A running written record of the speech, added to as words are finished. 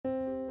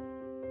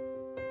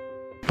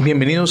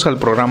Bienvenidos al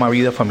programa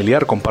Vida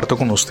Familiar. Comparto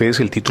con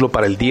ustedes el título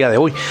para el día de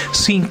hoy: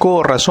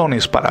 5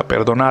 razones para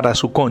perdonar a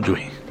su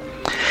cónyuge.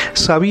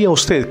 ¿Sabía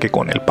usted que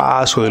con el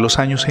paso de los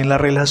años en la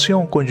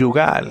relación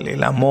conyugal,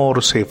 el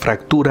amor se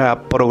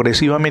fractura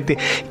progresivamente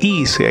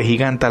y se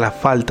agiganta la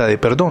falta de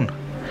perdón?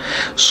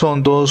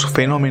 Son dos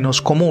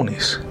fenómenos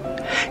comunes.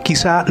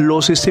 Quizá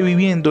los esté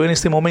viviendo en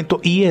este momento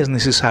y es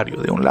necesario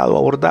de un lado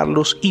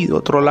abordarlos y de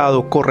otro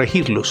lado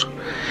corregirlos.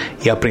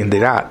 Y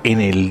aprenderá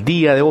en el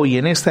día de hoy,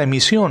 en esta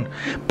emisión,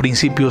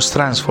 principios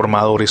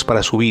transformadores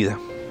para su vida.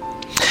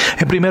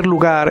 En primer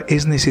lugar,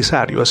 es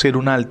necesario hacer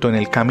un alto en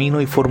el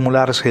camino y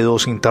formularse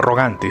dos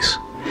interrogantes.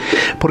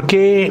 ¿Por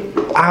qué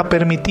ha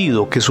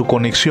permitido que su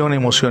conexión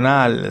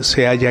emocional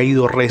se haya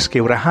ido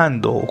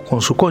resquebrajando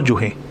con su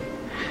cónyuge?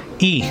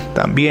 Y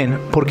también,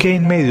 ¿por qué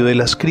en medio de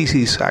las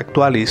crisis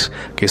actuales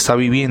que está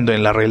viviendo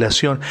en la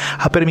relación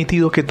ha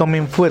permitido que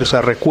tomen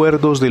fuerza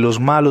recuerdos de los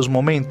malos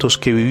momentos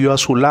que vivió a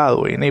su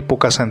lado en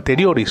épocas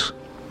anteriores?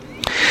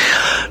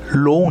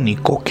 Lo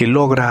único que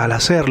logra al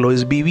hacerlo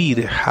es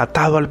vivir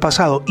atado al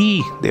pasado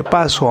y, de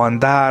paso,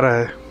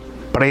 andar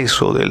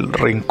preso del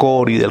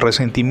rencor y del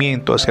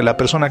resentimiento hacia la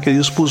persona que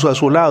Dios puso a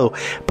su lado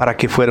para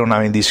que fuera una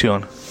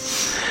bendición.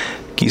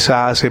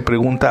 Quizás se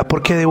pregunta,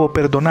 ¿por qué debo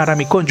perdonar a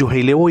mi cónyuge?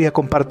 Y le voy a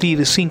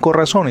compartir 5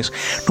 razones.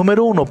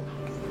 Número 1,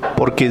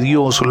 porque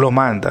Dios lo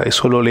manda.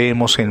 Eso lo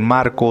leemos en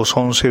Marcos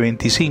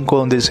 11:25,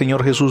 donde el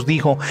Señor Jesús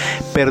dijo,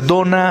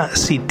 perdona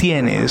si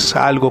tienes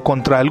algo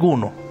contra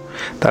alguno.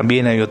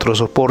 También hay otro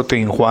soporte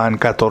en Juan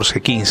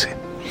 14:15.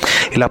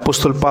 El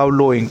apóstol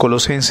Pablo en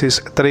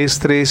Colosenses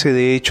 3:13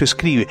 de hecho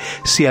escribe,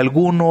 si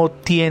alguno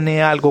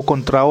tiene algo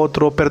contra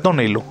otro,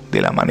 perdónelo, de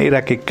la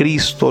manera que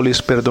Cristo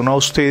les perdonó a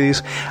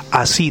ustedes,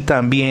 así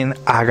también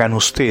hagan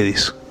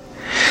ustedes.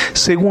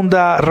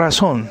 Segunda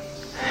razón,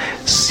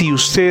 si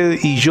usted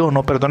y yo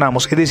no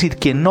perdonamos, es decir,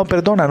 quien no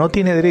perdona no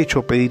tiene derecho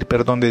a pedir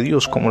perdón de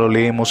Dios, como lo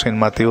leemos en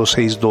Mateo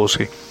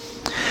 6:12.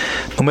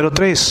 Número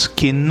 3,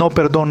 quien no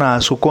perdona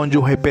a su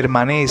cónyuge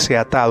permanece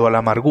atado a la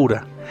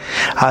amargura.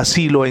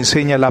 Así lo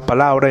enseña la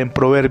palabra en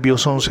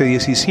Proverbios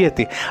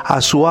 11:17.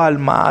 A su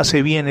alma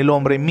hace bien el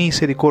hombre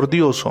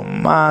misericordioso,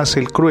 mas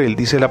el cruel,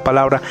 dice la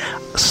palabra,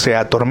 se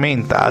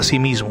atormenta a sí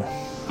mismo.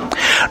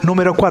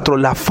 Número 4,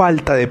 la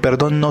falta de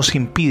perdón nos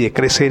impide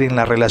crecer en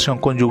la relación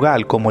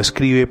conyugal, como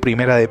escribe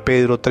 1 de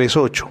Pedro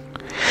 3:8.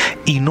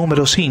 Y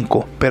número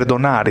 5,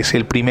 perdonar es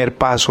el primer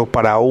paso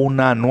para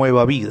una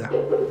nueva vida.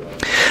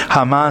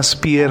 Jamás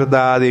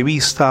pierda de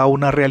vista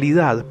una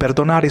realidad.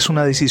 Perdonar es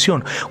una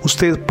decisión.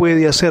 Usted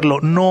puede hacerlo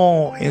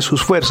no en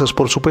sus fuerzas,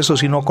 por supuesto,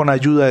 sino con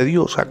ayuda de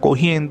Dios,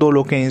 acogiendo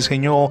lo que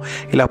enseñó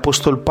el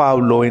apóstol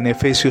Pablo en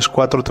Efesios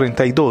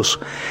 4:32.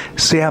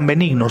 Sean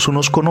benignos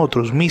unos con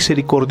otros,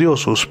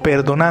 misericordiosos,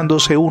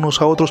 perdonándose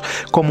unos a otros,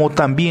 como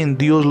también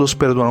Dios los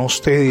perdonó a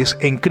ustedes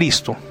en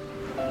Cristo.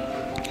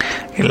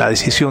 En la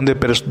decisión de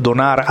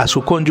perdonar a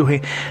su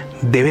cónyuge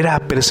deberá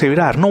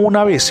perseverar, no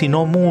una vez,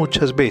 sino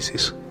muchas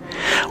veces.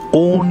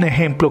 Un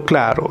ejemplo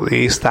claro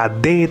de esta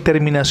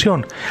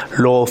determinación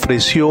lo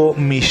ofreció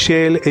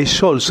Michelle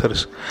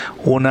Scholzers,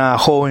 una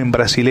joven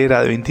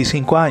brasilera de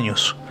 25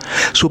 años.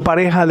 Su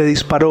pareja le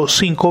disparó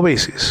 5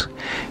 veces.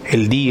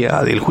 El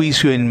día del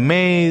juicio, en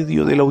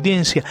medio de la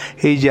audiencia,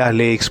 ella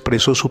le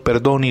expresó su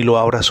perdón y lo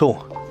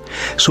abrazó.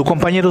 Su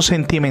compañero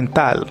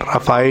sentimental,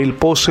 Rafael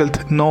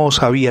Posselt, no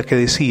sabía qué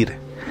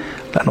decir.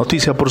 La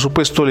noticia, por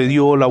supuesto, le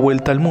dio la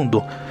vuelta al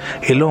mundo.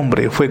 El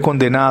hombre fue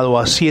condenado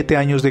a 7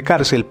 años de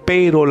cárcel,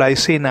 pero la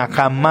escena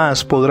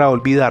jamás podrá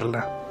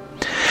olvidarla.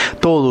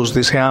 Todos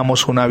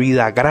deseamos una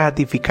vida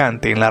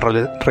gratificante en la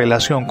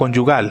relación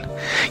conyugal,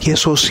 y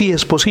eso sí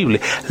es posible.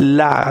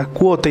 La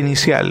cuota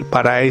inicial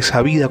para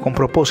esa vida con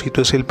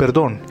propósito es el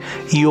perdón,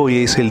 y hoy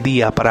es el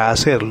día para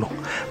hacerlo.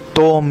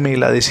 Tome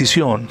la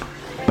decisión.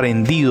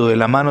 Prendido de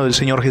la mano del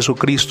Señor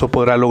Jesucristo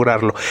podrá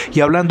lograrlo. Y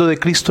hablando de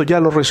Cristo,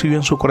 ya lo recibió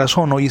en su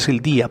corazón. Hoy es el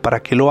día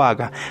para que lo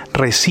haga.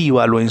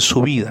 Recíbalo en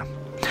su vida.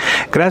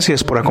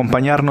 Gracias por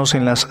acompañarnos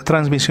en las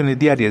transmisiones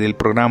diarias del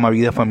programa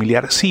Vida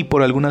Familiar. Si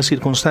por alguna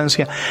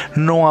circunstancia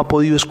no ha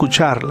podido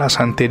escuchar las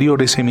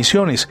anteriores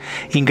emisiones,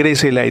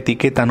 ingrese la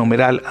etiqueta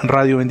numeral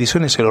Radio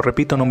Bendiciones, se lo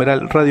repito,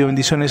 numeral Radio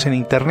Bendiciones en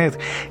internet,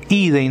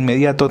 y de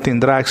inmediato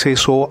tendrá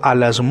acceso a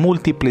las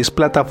múltiples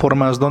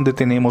plataformas donde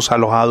tenemos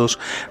alojados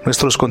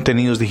nuestros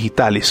contenidos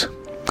digitales.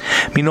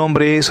 Mi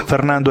nombre es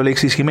Fernando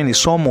Alexis Jiménez.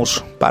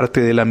 Somos parte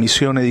de la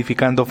misión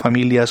Edificando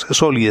Familias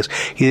Sólidas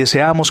y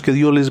deseamos que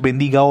Dios les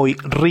bendiga hoy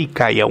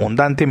rica y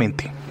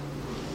abundantemente.